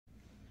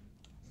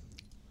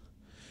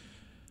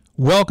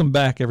Welcome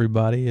back,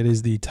 everybody. It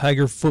is the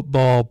Tiger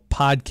Football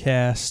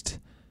Podcast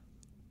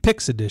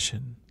Picks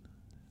Edition,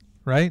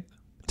 right?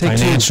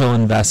 Financial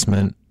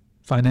investment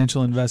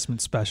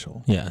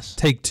special. Yes.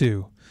 Take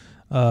two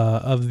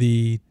of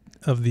the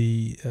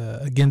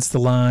Against the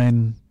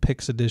Line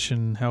Picks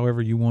Edition.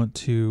 However you want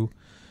to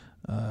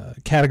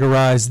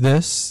categorize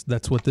this,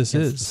 that's what this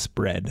is. The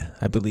spread,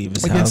 I believe,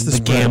 is Against how the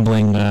the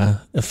gambling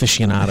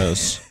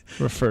aficionados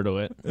refer to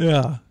it.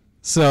 Yeah.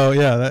 So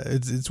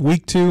it's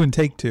week 2 and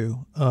take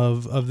 2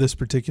 of this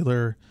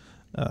particular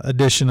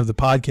edition of the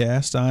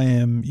podcast. I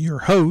am your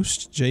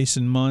host,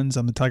 Jason Munns.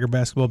 I'm the Tiger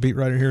basketball beat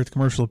writer here at the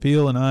Commercial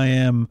Appeal, and I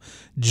am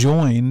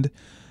joined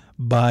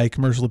by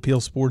Commercial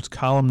Appeal sports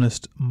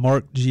columnist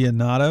Mark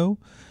Giannotto,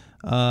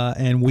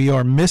 and we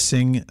are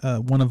missing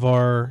one of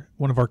our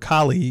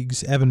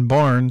colleagues, Evan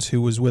Barnes,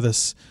 who was with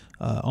us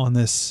on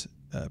this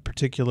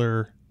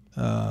particular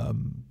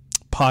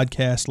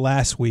podcast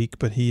last week,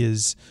 but he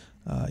is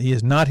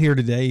not here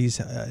today. He's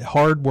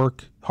hard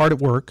at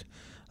work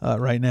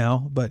right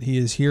now, but he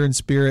is here in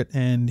spirit,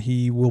 and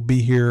he will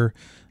be here.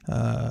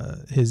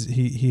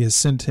 He has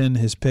sent in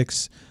his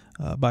picks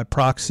by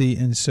proxy,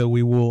 and so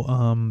we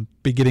will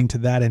be getting to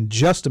that in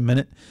just a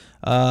minute.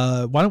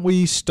 Why don't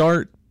we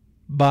start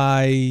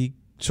by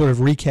sort of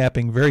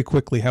recapping very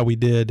quickly how we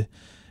did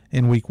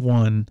in week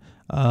 1.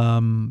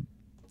 Evan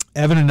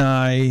and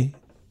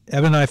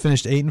I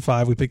finished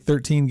 8-5. We picked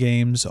 13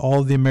 games,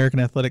 all of the American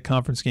Athletic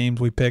Conference games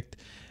we picked,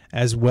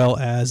 as well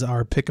as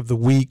our pick of the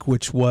week,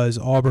 which was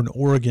Auburn,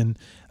 Oregon.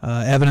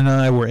 Evan and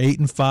I were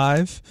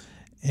 8-5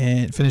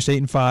 and finished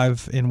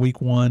 8-5 in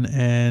week 1,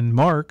 and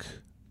Mark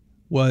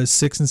was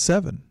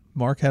 6-7.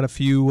 Mark had a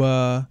few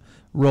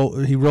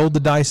he rolled the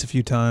dice a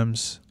few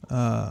times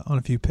on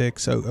a few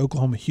picks. So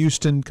Oklahoma,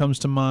 Houston comes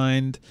to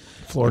mind.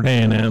 Florida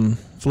A&M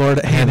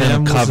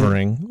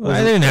covering.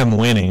 I didn't have them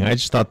winning. I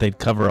just thought they'd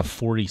cover a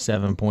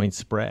 47-point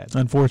spread.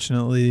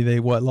 Unfortunately, they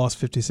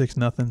lost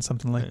 56-0,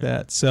 something like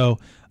that. So,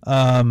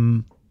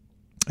 and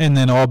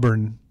then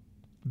Auburn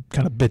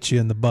kind of bit you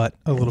in the butt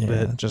a little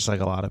bit, just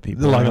like a lot of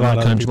people. Like a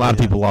lot of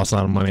people lost a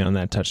lot of money on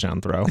that touchdown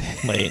throw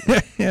late.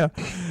 Yeah.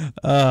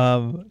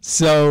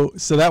 So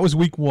that was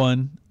week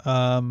 1.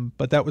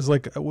 But that was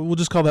we'll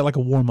just call that like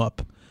a warm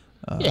up.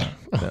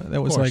 That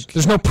was like,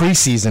 there's no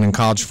preseason in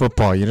college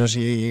football. You got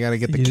to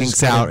get the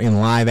kinks out in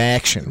live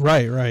action.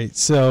 Right.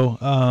 So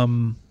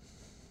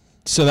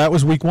that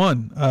was week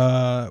 1.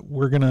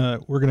 We're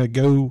gonna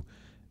go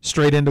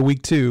straight into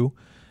week 2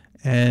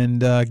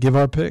 and give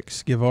our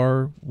picks,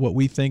 what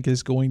we think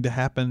is going to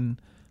happen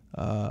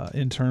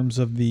in terms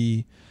of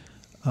the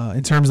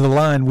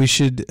line. We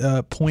should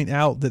point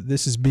out that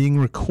this is being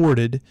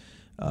recorded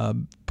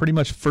pretty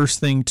much first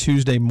thing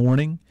Tuesday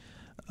morning.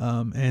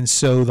 And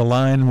so the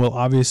line will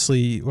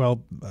obviously,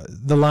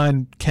 the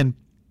line can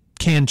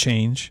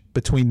change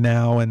between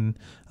now and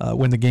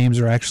when the games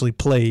are actually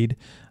played.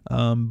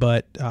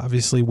 But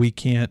obviously we're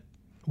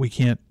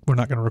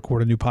not going to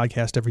record a new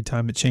podcast every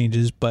time it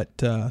changes. But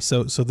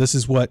so this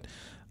is what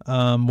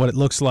it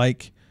looks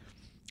like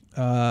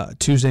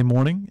Tuesday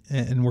morning,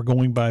 and we're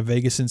going by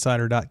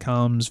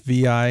VegasInsider.com's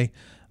VI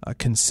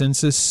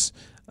consensus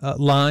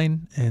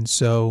line. And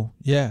so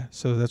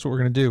that's what we're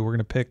going to do. We're going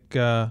to pick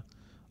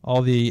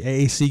all the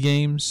AAC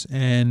games,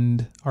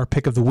 and our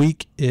pick of the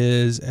week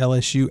is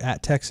LSU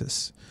at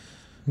Texas.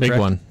 Big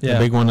one. Yeah. The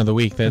big one of the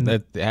week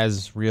that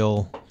has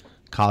real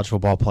college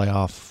football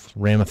playoff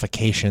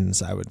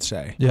ramifications, I would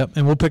say. Yep,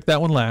 and we'll pick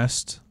that one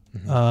last.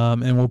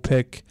 Mm-hmm. And we'll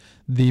pick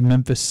the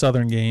Memphis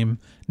Southern game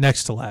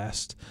next to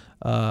last.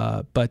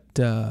 So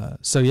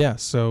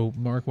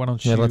Mark, why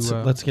don't you...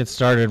 Let's get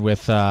started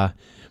with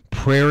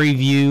Prairie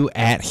View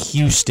at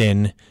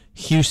Houston.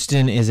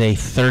 Houston is a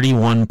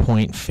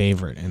 31-point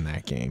favorite in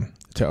that game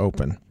to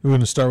open. We're going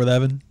to start with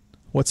Evan.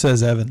 What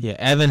says Evan? Yeah,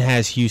 Evan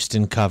has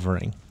Houston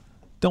covering.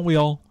 Don't we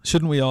all?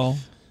 Shouldn't we all?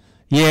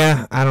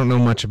 Yeah, I don't know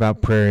much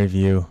about Prairie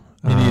View.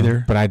 Me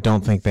neither. But I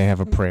don't think they have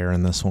a prayer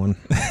in this one.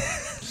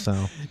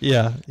 So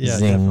yeah,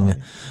 zing.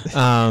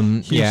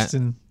 Houston. Yeah.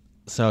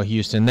 So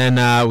Houston.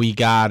 Then we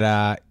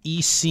got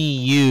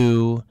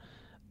ECU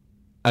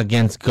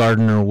against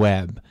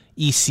Gardner-Webb.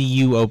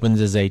 ECU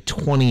opens as a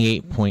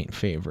 28-point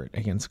favorite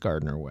against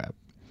Gardner-Webb.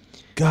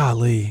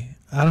 Golly,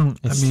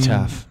 It's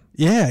tough.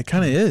 Yeah, it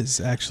kind of is,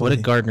 actually. What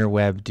did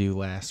Gardner-Webb do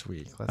last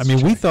week?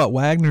 We thought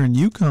Wagner and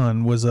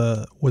UConn was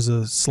a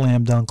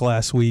slam dunk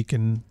last week,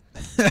 and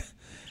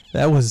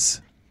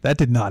that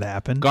did not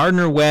happen.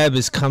 Gardner-Webb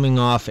is coming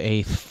off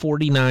a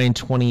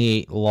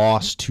 49-28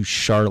 loss to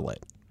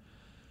Charlotte.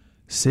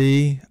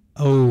 See?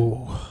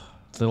 Oh.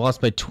 So they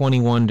lost by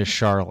 21 to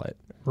Charlotte.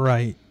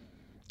 Right.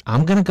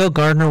 I'm going to go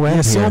Gardner-Webb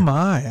here. So am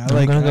I. I'm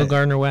going to go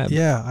Gardner-Webb.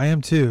 Yeah, I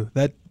am too.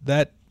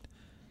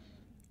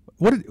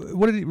 What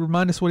did it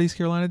remind us what East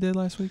Carolina did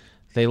last week?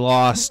 They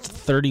lost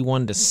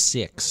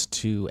 31-6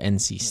 to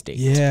NC State.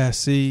 Yeah,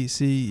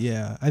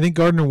 yeah. I think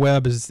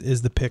Gardner-Webb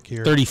is the pick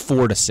here.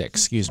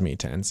 34-6,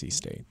 to NC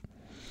State.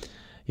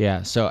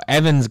 Yeah, so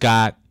Evans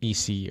got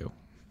ECU.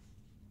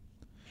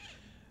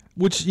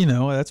 Which,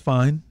 that's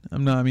fine.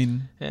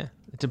 Yeah.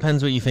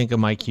 depends what you think of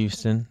Mike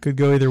Houston. Could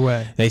go either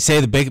way. They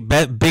say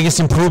the biggest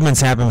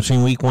improvements happen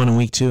between week 1 and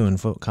week 2 in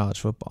college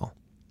football.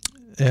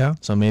 Yeah.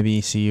 So maybe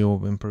ECU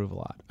will improve a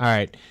lot. All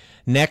right.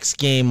 Next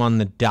game on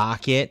the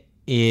docket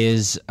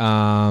is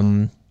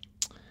let's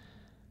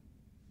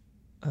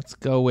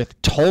go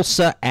with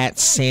Tulsa at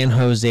San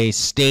Jose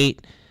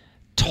State.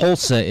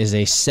 Tulsa is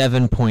a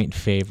 7-point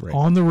favorite.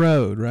 On the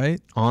road, right?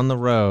 On the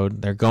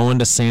road. They're going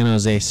to San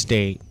Jose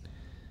State.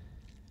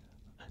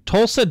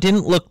 Tulsa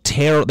didn't look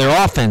terrible.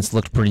 Their offense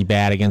looked pretty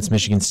bad against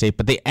Michigan State,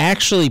 but they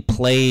actually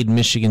played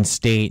Michigan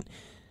State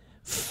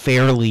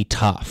fairly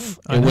tough.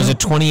 It was a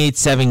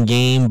 28-7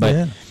 game,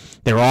 but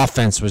their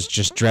offense was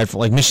just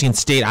dreadful. Like Michigan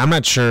State, I'm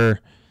not sure,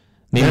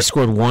 maybe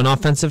scored one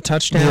offensive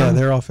touchdown. Yeah,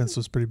 their offense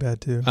was pretty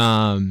bad too.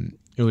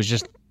 It was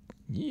just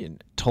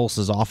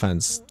Tulsa's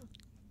offense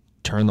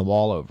turned the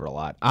ball over a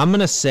lot. I'm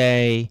going to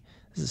say,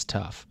 this is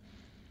tough.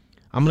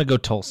 I'm going to go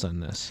Tulsa in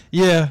this.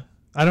 Yeah,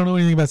 I don't know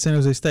anything about San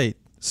Jose State,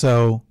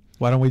 so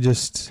why don't we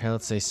just... Okay,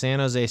 let's say San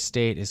Jose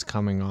State is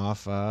coming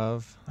off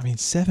of...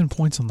 7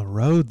 points on the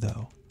road,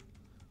 though.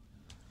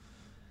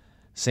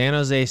 San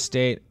Jose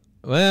State,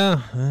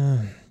 they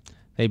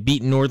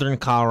beat Northern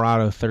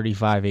Colorado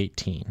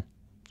 35-18.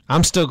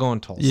 I'm still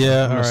going Tulsa.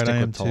 Yeah, I'm all right, stick I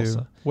with am Tulsa.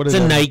 too. What It's is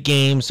a that? night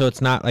game, so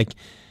it's not like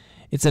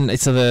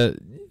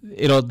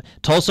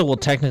Tulsa will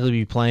technically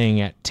be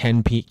playing at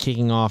 10 p.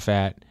 kicking off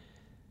at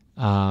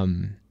I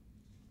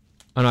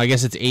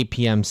guess it's 8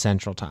 p.m.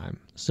 Central Time.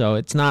 So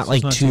it's not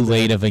like not too too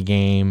late bad. of a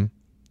game.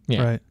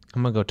 Yeah. Right.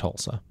 I'm going to go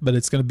Tulsa. But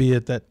it's going to be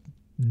at that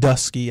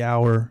dusky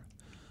hour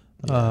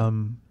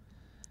in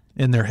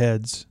their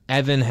heads.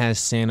 Evan has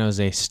San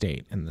Jose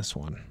State in this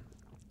one.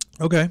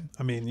 Okay.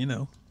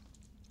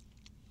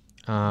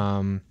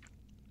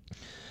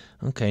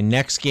 Okay,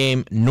 next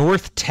game,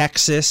 North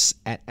Texas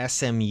at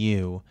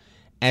SMU.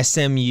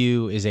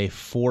 SMU is a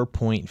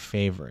 4-point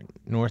favorite.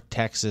 North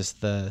Texas,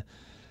 the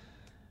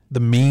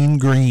Mean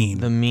Green.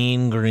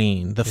 mean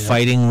green, the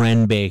Fighting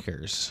Ren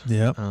Bakers.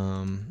 Yep.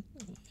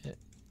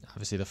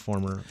 Obviously the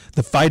former.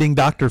 The Fighting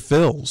Dr.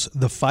 Phils.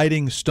 The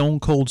Fighting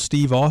Stone Cold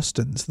Steve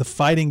Austins. The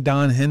Fighting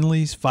Don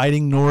Henleys.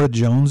 Fighting Nora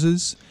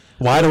Joneses.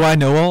 Why do I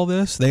know all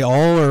this? They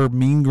all are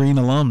Mean Green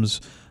alums.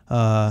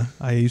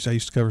 I used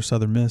to cover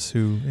Southern Miss,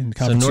 who in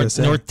Conference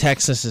USA. North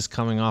Texas is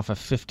coming off a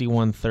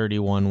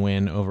 51-31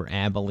 win over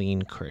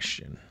Abilene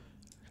Christian.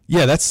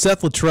 Yeah, that's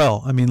Seth Luttrell.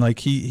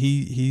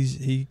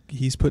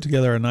 He's put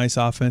together a nice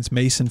offense.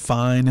 Mason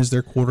Fine is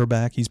their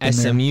quarterback. He's been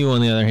SMU,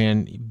 on the other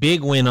hand,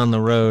 big win on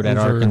the road at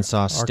over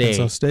Arkansas State.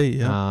 Arkansas State,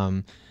 yeah.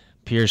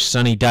 Pierce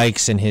Sonny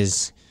Dykes and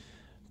his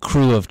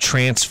crew of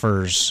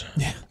transfers,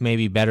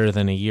 maybe better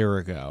than a year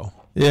ago.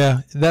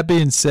 Yeah. That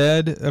being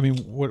said,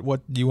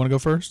 what do you want to go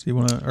first? You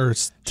want to,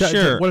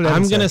 Sure. What did Evan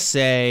I'm say? gonna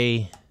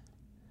say,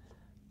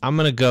 I'm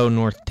gonna go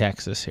North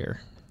Texas here.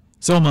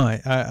 So am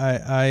I.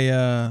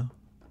 I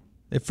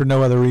if for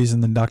no other reason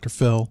than Dr.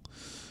 Phil.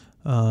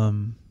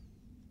 I'm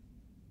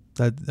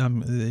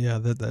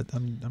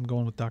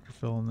going with Dr.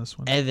 Phil on this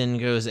one. Evan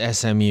goes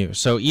SMU.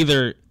 So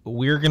either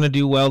we're gonna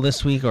do well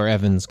this week, or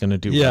Evan's gonna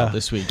do well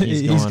this week.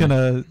 He's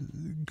gonna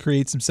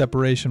create some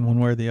separation one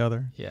way or the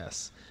other.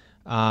 Yes.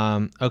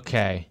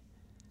 Okay.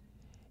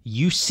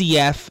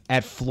 UCF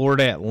at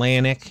Florida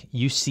Atlantic.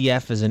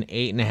 UCF is an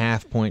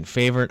 8.5-point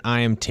favorite.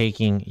 I am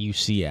taking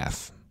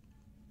UCF.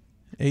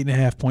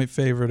 8.5-point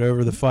favorite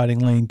over the Fighting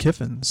Lane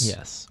Kiffins.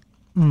 Yes.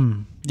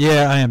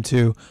 Yeah, I am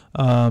too.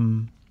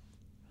 FAU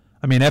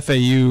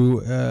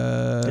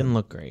Didn't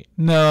look great.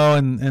 No,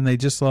 and they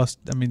just lost.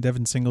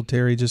 Devin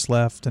Singletary just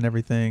left and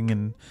everything.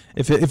 And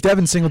if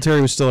Devin Singletary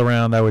was still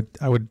around, I would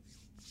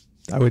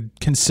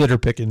consider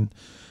picking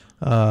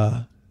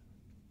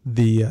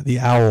the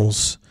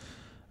Owls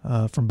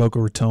from Boca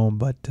Raton.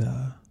 But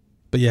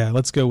yeah,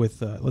 let's go with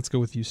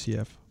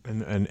UCF.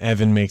 And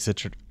Evan makes a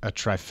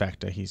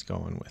trifecta. He's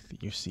going with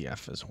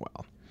UCF as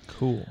well.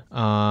 Cool.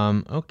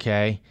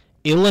 Okay.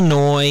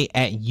 Illinois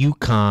at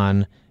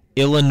UConn.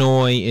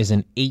 Illinois is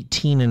an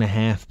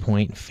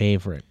 18.5-point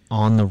favorite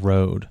on the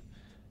road.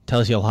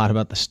 Tells you a lot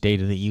about the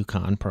state of the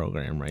UConn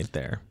program right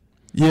there.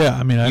 Yeah,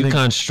 I UConn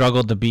think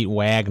struggled to beat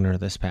Wagner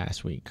this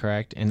past week,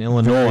 correct? And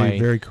Illinois very,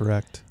 very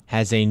correct.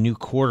 has a new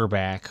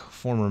quarterback,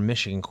 former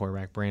Michigan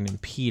quarterback, Brandon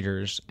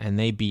Peters, and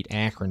they beat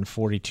Akron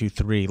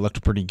 42-3.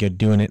 Looked pretty good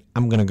doing it.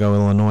 I'm going to go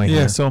Illinois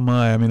here. Yeah, so am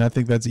I. I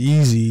think that's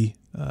easy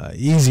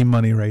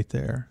money right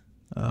there.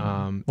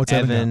 What's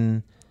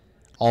Evan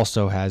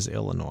also has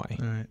Illinois.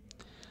 All right.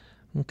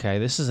 Okay,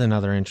 this is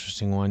another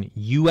interesting one.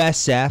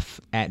 USF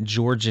at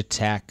Georgia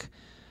Tech.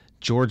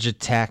 Georgia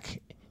Tech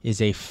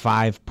is a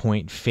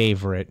 5-point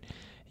favorite.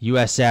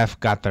 USF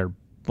got their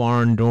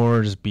barn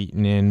doors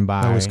beaten in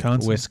by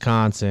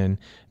Wisconsin.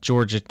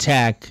 Georgia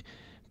Tech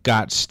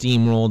got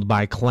steamrolled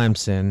by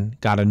Clemson,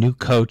 got a new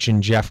coach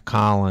in Jeff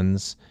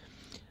Collins.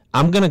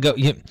 I'm going to go...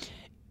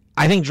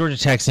 I think Georgia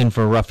Tech's in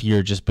for a rough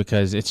year just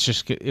because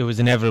it was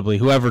inevitably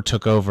whoever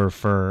took over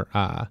for...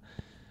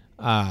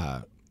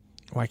 why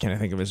can't I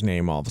think of his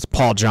name all of us?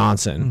 Paul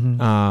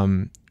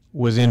Johnson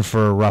was in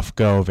for a rough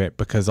go of it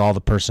because all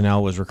the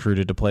personnel was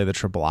recruited to play the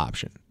triple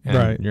option. and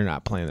Right. you're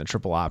not playing the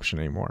triple option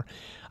anymore.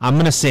 I'm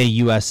going to say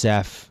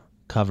USF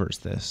covers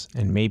this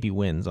and maybe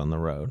wins on the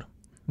road.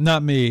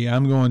 Not me.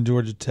 I'm going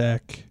Georgia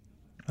Tech.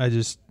 I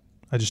just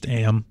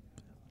am.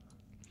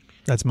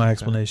 That's my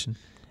explanation.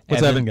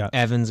 What's Evan got?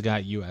 Evan's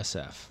got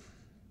USF.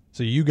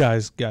 So you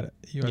guys got it.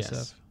 USF.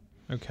 Yes.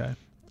 Okay.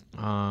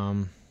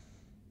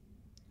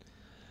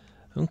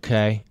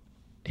 Okay.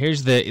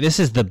 This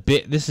is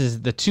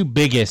the two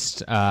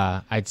biggest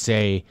I'd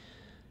say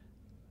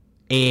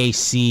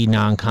AAC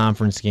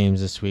non-conference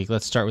games this week.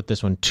 Let's start with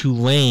this one.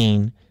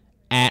 Tulane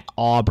at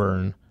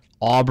Auburn.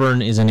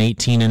 Auburn is an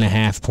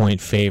 18.5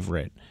 point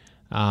favorite.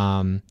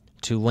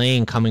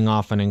 Tulane coming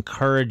off an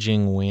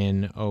encouraging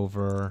win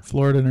over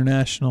Florida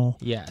International.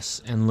 Yes,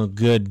 and look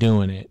good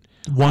doing it.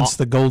 Once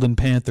the Golden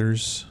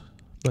Panthers,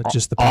 but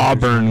just the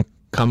Panthers. Auburn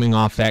coming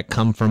off that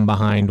come from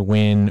behind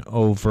win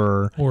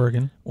over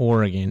Oregon,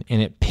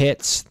 and it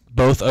pits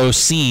both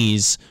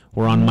OCs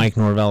were on Mike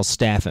Norvell's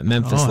staff at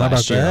Memphis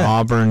last year. That?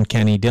 Auburn,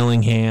 Kenny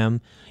Dillingham,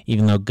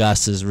 even though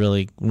Gus is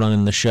really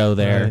running the show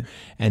there, Right.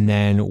 and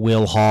then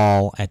Will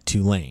Hall at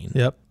Tulane.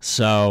 Yep.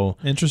 So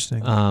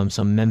Interesting.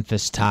 some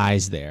Memphis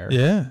ties there.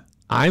 Yeah.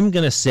 I'm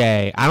gonna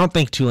say I don't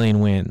think Tulane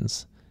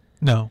wins.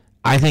 No.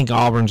 I think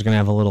Auburn's gonna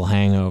have a little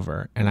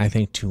hangover, and I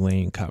think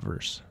Tulane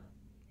covers.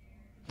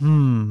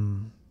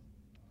 I'm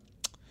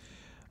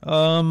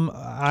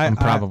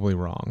probably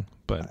wrong,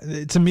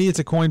 but to me it's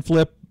a coin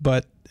flip,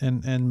 but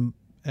and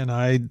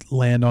I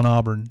land on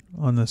Auburn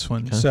on this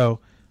one. Okay.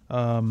 So,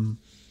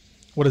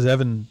 what does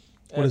Evan?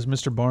 What does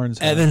Mr. Barnes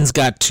have? Evan's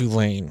got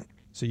Tulane.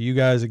 So you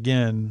guys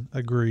again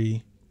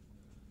agree.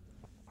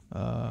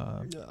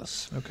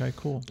 Yes. Okay,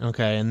 cool.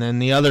 Okay, and then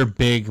the other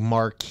big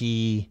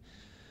marquee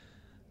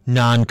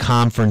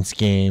non-conference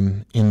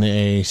game in the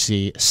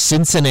AAC,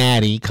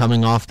 Cincinnati,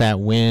 coming off that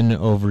win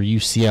over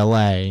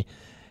UCLA,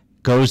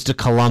 goes to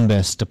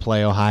Columbus to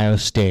play Ohio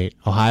State.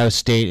 Ohio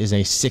State is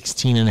a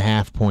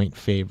 16.5 point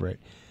favorite.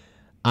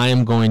 I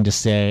am going to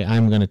say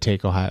I'm going to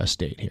take Ohio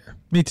State here.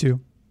 Me too.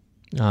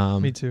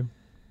 Me too.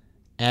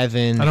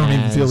 Evan, I don't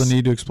even feel the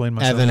need to explain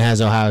myself. Evan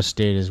has Ohio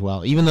State as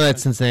well. Even though that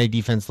Cincinnati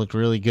defense looked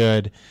really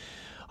good,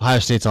 Ohio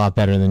State's a lot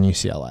better than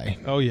UCLA.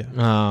 Oh yeah.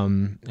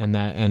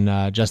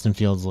 And Justin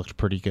Fields looked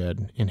pretty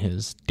good in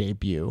his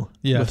debut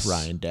with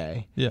Ryan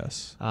Day.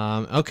 Yes.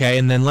 Okay,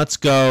 and then let's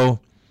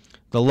go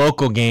the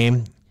local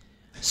game,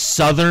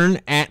 Southern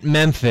at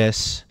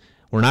Memphis.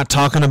 We're not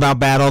talking about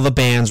Battle of the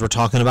Bands. We're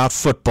talking about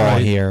football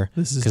here.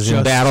 This is because just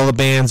in Battle of the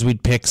Bands,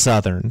 we'd pick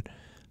Southern.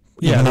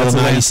 Yeah, Even though that's the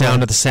what mighty I'm saying.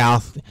 sound of the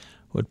South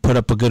would put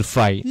up a good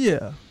fight.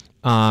 Yeah.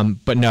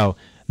 But no,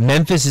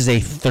 Memphis is a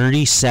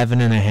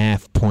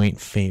 37.5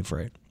 point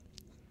favorite.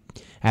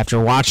 After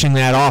watching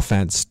that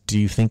offense, do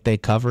you think they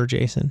cover,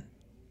 Jason?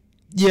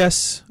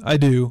 Yes, I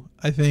do.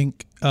 I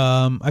think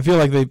I feel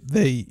like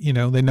they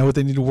know what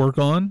they need to work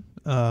on.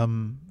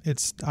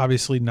 It's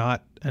obviously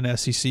not an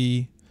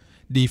SEC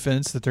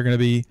defense that they're going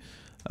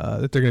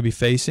to be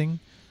facing.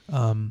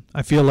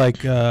 I feel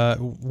like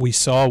we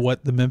saw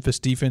what the Memphis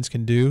defense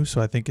can do,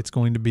 so I think it's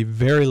going to be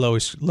very low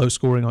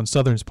scoring on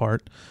Southern's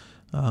part.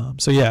 I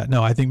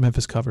think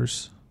Memphis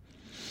covers.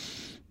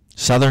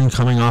 Southern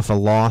coming off a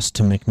loss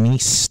to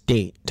McNeese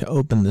State to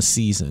open the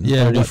season,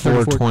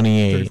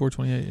 34-28.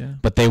 34-28, yeah.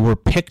 But they were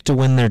picked to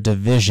win their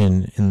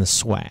division in the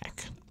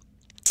SWAC.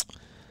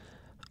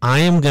 I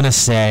am going to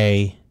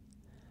say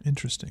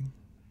Interesting.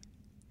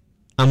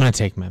 I'm going to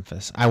take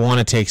Memphis. I want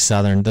to take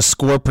Southern. The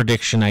score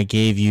prediction I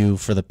gave you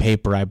for the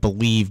paper, I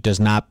believe, does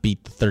not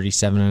beat the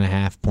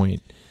 37.5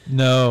 point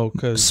No,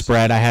 because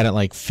spread. I had it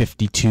like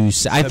 52.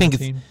 I think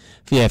it's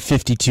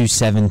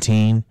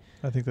 52-17.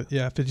 I think that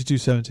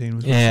 52-17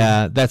 was.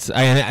 Yeah,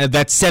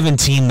 that's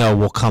 17 though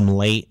will come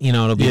late.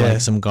 It'll be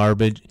like some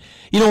garbage.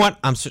 You know what?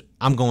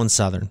 I'm going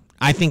Southern.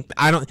 I think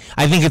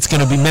it's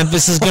going to be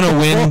Memphis is going to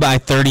win by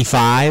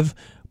 35,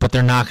 but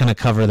they're not going to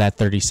cover that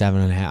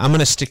 37.5. I'm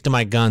going to stick to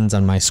my guns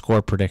on my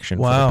score prediction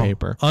for the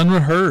paper.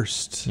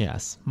 Unrehearsed.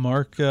 Yes.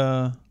 Mark.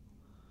 I'm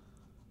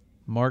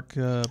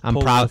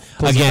proud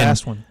again. The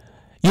last one.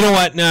 You know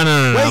what? No.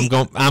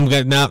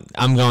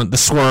 I'm going the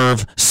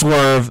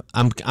swerve.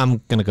 I'm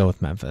gonna go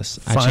with Memphis.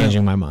 I'm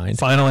changing my mind.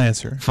 Final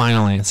answer.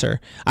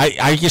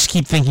 I just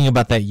keep thinking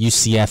about that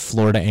UCF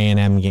Florida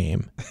A&M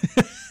game,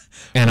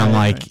 and I'm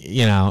like,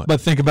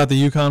 But think about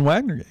the UConn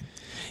Wagner game.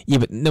 Yeah,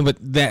 but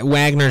that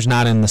Wagner's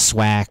not in the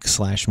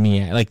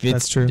SWAC/MEA. Like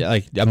That's true.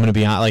 Like I'm gonna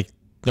be like,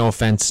 no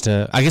offense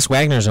to, I guess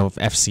Wagner's an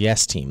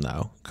FCS team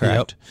though,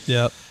 correct?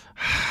 Yep.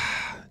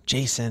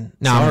 Jason.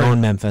 No, I'm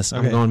going Memphis.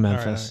 Okay. I'm going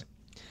Memphis.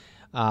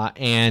 All right.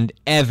 And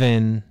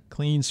Evan.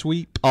 Clean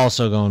sweep.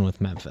 Also going with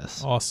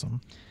Memphis.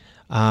 Awesome.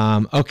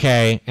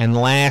 Okay, and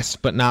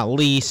last but not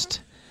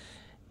least,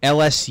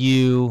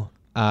 LSU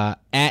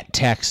at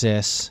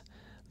Texas.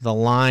 The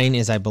line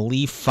is, I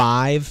believe,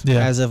 5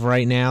 as of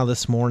right now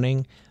this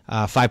morning.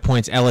 5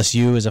 points.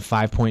 LSU is a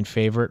 5-point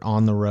favorite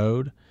on the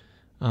road.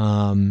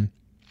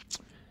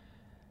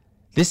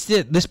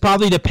 This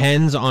probably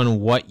depends on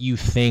what you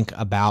think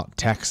about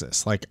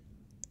Texas. Like,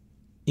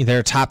 they're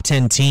a top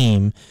 10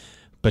 team,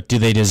 but do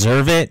they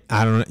deserve it?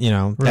 I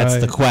don't. That's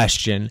the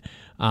question.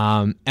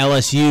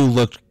 LSU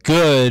looked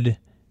good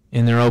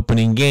in their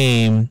opening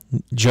game.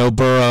 Joe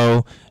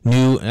Burrow,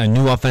 a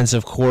new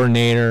offensive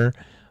coordinator,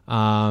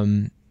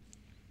 helping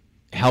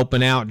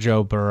out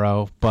Joe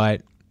Burrow,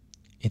 but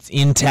it's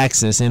in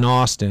Texas, in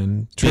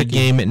Austin. Tricky. Big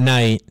game at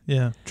night.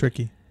 Yeah,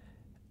 tricky.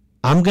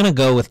 I'm going to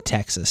go with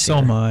Texas So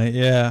here. am I.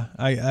 Yeah,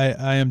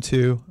 I am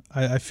too.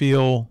 I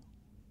feel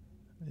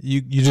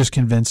you just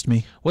convinced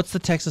me. What's the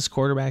Texas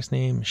quarterback's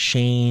name?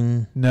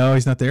 Shane. No,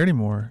 he's not there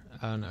anymore.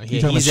 Oh, no. You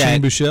talking about Shane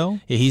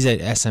Buechele? Yeah, he's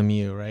at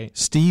SMU, right?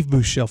 Steve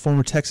Buechele,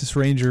 former Texas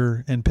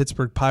Ranger and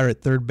Pittsburgh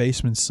Pirate third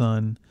baseman's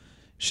son.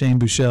 Shane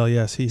Buechele,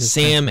 yes.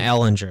 Sam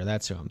Ellinger,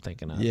 that's who I'm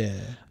thinking of. Yeah.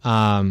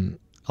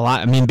 A lot.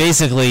 I mean,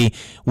 basically,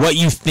 what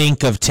you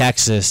think of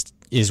Texas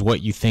is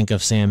what you think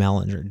of Sam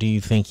Ellinger. Do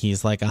you think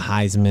he's like a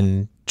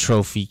Heisman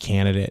Trophy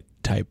candidate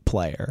type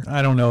player?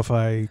 I don't know if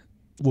I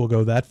will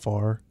go that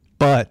far,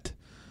 but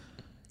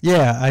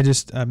yeah, I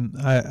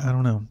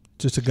don't know.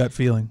 Just a gut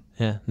feeling.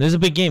 Yeah, this is a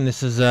big game.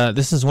 This is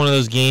one of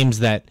those games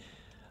that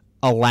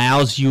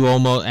allows you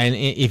almost, and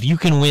if you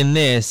can win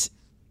this,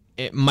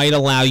 it might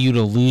allow you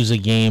to lose a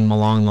game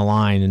along the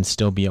line and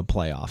still be a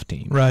playoff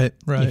team. Right.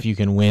 If you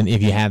can win,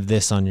 if you have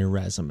this on your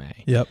resume.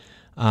 Yep.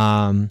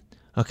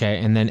 Okay,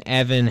 and then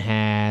Evan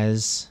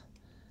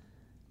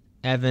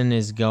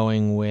is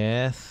going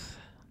with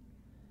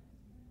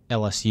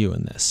LSU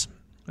in this.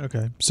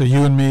 Okay, so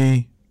you and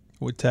me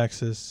with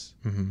Texas.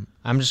 Mm-hmm.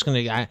 I'm just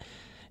gonna.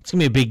 It's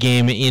gonna be a big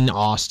game in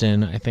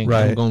Austin. I think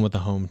I'm going with the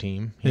home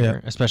team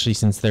here, especially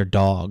since they're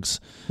dogs.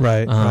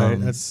 Right.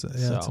 That's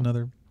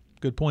another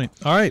good point.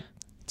 All right,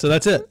 so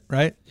that's it,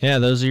 right? Yeah,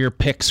 those are your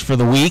picks for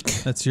the week.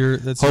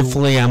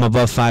 Hopefully, I'm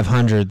above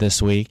 500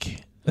 this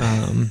week.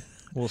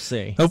 We'll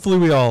see. Hopefully,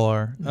 we all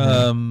are.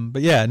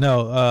 But yeah,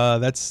 no,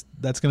 that's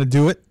gonna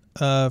do it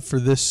for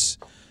this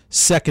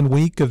second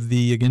week of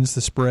the Against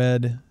the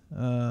Spread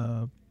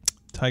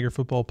Tiger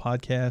Football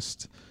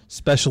Podcast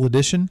Special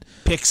Edition.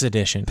 Picks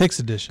edition.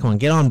 Come on,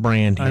 get on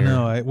brand here. I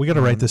know. We got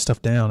to write this stuff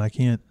down. I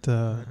can't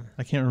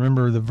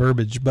remember the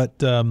verbiage. But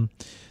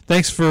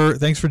thanks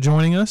for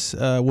joining us.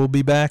 We'll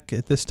be back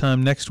at this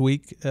time next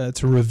week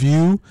to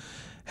review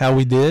how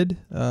we did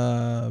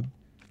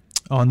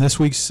on this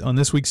week's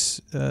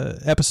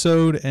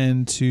episode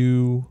and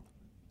to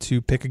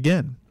pick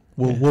again.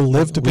 We'll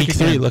live to pick week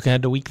again. 3. Look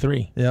ahead to week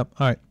 3. Yep.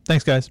 All right.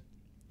 Thanks, guys.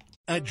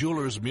 At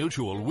Jewelers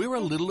Mutual, we're a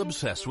little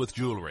obsessed with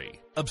jewelry.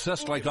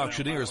 Obsessed like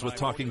auctioneers with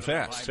talking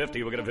fast.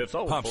 50, we're going to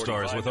sold. Pop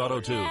stars with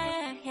auto-tune.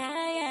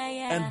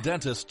 Yeah. And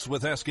dentists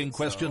with asking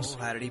questions. So,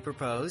 how did he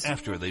propose?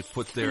 After they've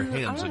put their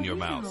hands in your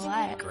mouth.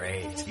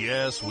 Great.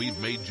 Yes, we've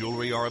made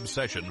jewelry our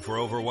obsession for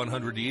over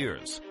 100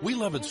 years. We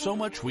love it so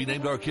much we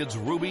named our kids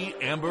Ruby,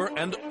 Amber,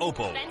 and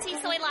Opal. Venti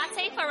soy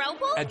latte for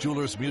Opal? At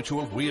Jewelers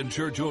Mutual, we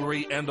insure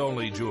jewelry and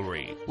only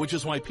jewelry, which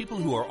is why people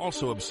who are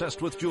also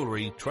obsessed with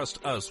jewelry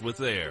trust us with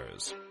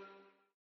theirs.